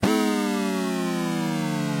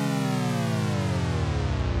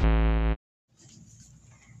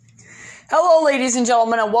Hello, ladies and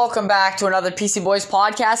gentlemen, and welcome back to another PC Boys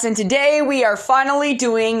podcast. And today we are finally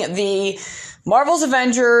doing the Marvel's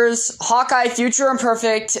Avengers Hawkeye Future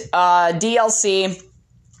Imperfect DLC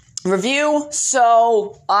review.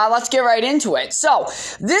 So let's get right into it. So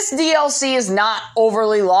this DLC is not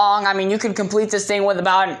overly long. I mean, you can complete this thing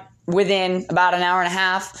within about an hour and a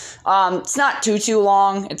half. It's not too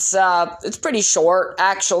long. It's pretty short,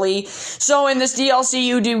 actually. So in this DLC,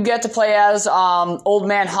 you do get to play as Old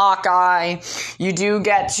Man Hawkeye. You do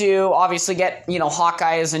get to obviously get,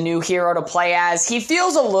 Hawkeye as a new hero to play as. He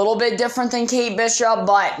feels a little bit different than Kate Bishop,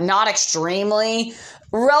 but not extremely.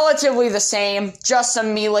 Relatively the same, just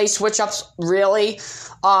some melee switch-ups, really.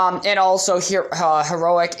 And also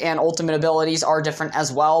heroic and ultimate abilities are different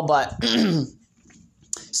as well, but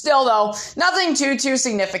still, though, nothing too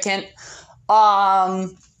significant.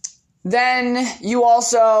 Then you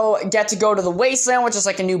also get to go to the Wasteland, which is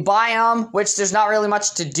like a new biome, which there's not really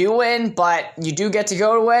much to do in, but you do get to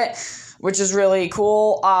go to it, which is really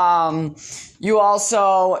cool. You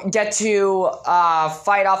also get to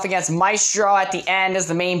fight off against Maestro at the end as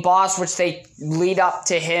the main boss, which they lead up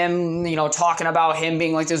to him, talking about him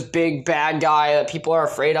being like this big bad guy that people are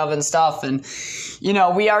afraid of and stuff. And,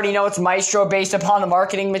 we already know it's Maestro based upon the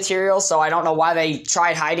marketing material, so I don't know why they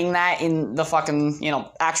tried hiding that in the fucking,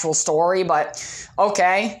 actual story, but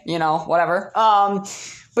okay, whatever.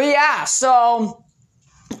 But yeah, so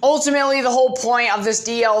ultimately the whole point of this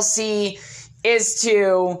DLC is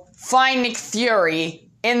to find Nick Fury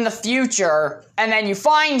in the future, and then you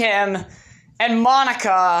find him, and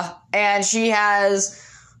Monica, and she has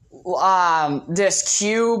this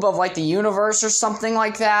cube of like the universe or something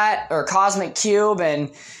like that, or cosmic cube,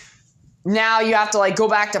 and now you have to like go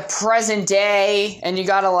back to present day, and you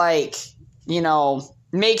gotta like,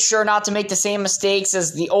 make sure not to make the same mistakes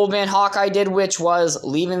as the Old Man Hawkeye did, which was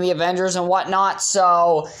leaving the Avengers and whatnot.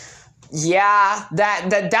 So yeah,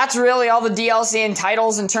 that's really all the DLC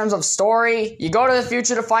entitles in terms of story. You go to the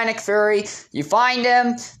future to find Nick Fury, you find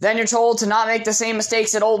him, then you're told to not make the same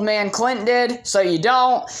mistakes that Old Man Clint did, so you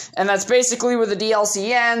don't, and that's basically where the DLC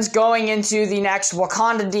ends, going into the next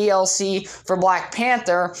Wakanda DLC for Black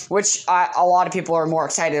Panther, which a lot of people are more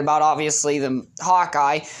excited about, obviously, than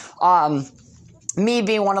Hawkeye. Me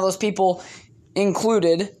being one of those people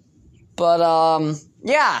included, but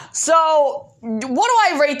yeah, so what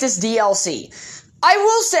do I rate this DLC? I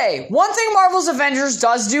will say, one thing Marvel's Avengers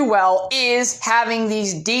does do well is having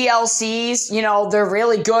these DLCs. They're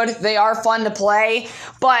really good, they are fun to play,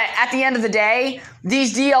 but at the end of the day,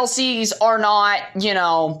 these DLCs are not,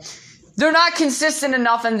 they're not consistent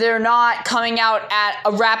enough, and they're not coming out at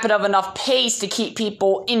a rapid of enough pace to keep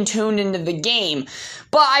people tuned into the game.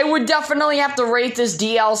 But I would definitely have to rate this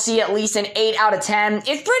DLC at least an 8 out of 10.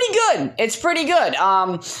 It's pretty good.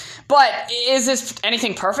 But is this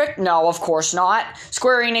anything perfect? No, of course not.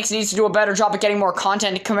 Square Enix needs to do a better job at getting more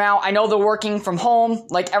content to come out. I know they're working from home,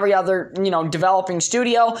 like every other, developing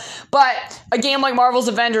studio. But a game like Marvel's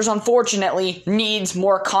Avengers, unfortunately, needs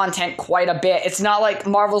more content quite a bit. It's not like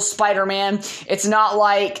Marvel's Spider-Man. It's not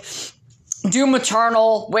like Doom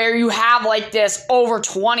Eternal, where you have like this over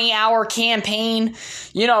 20-hour campaign,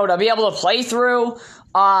 to be able to play through,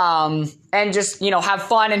 and just, have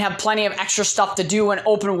fun and have plenty of extra stuff to do, an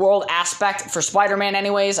open world aspect for Spider-Man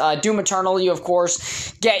anyways. Doom Eternal, you of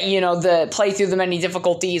course get, the play through the many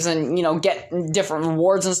difficulties and, get different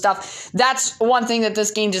rewards and stuff. That's one thing that this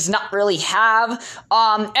game does not really have.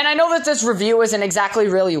 And I know that this review isn't exactly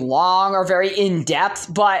really long or very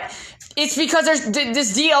in-depth, but it's because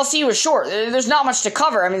this DLC was short. There's not much to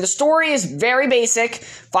cover. I mean, the story is very basic.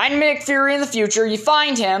 Find Nick Fury in the future. You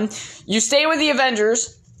find him. You stay with the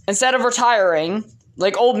Avengers instead of retiring,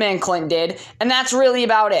 like Old Man Clint did, and that's really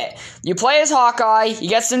about it. You play as Hawkeye. You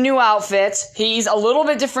get some new outfits. He's a little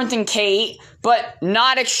bit different than Kate, but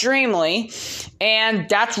not extremely. And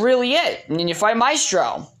that's really it. And then you fight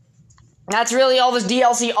Maestro. That's really all this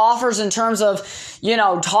DLC offers in terms of,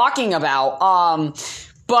 talking about.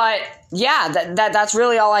 But yeah, that's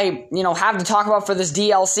really all I, have to talk about for this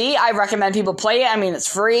DLC. I recommend people play it. I mean, it's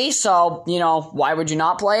free, so, why would you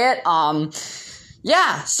not play it?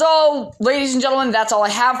 Yeah, so, ladies and gentlemen, that's all I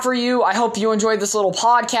have for you. I hope you enjoyed this little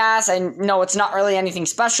podcast. I know it's not really anything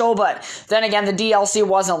special, but then again, the DLC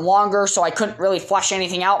wasn't longer, so I couldn't really flesh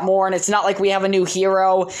anything out more, and it's not like we have a new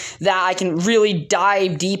hero that I can really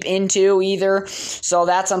dive deep into either, so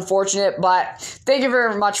that's unfortunate, but thank you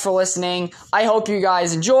very much for listening. I hope you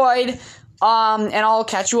guys enjoyed, and I'll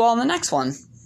catch you all in the next one.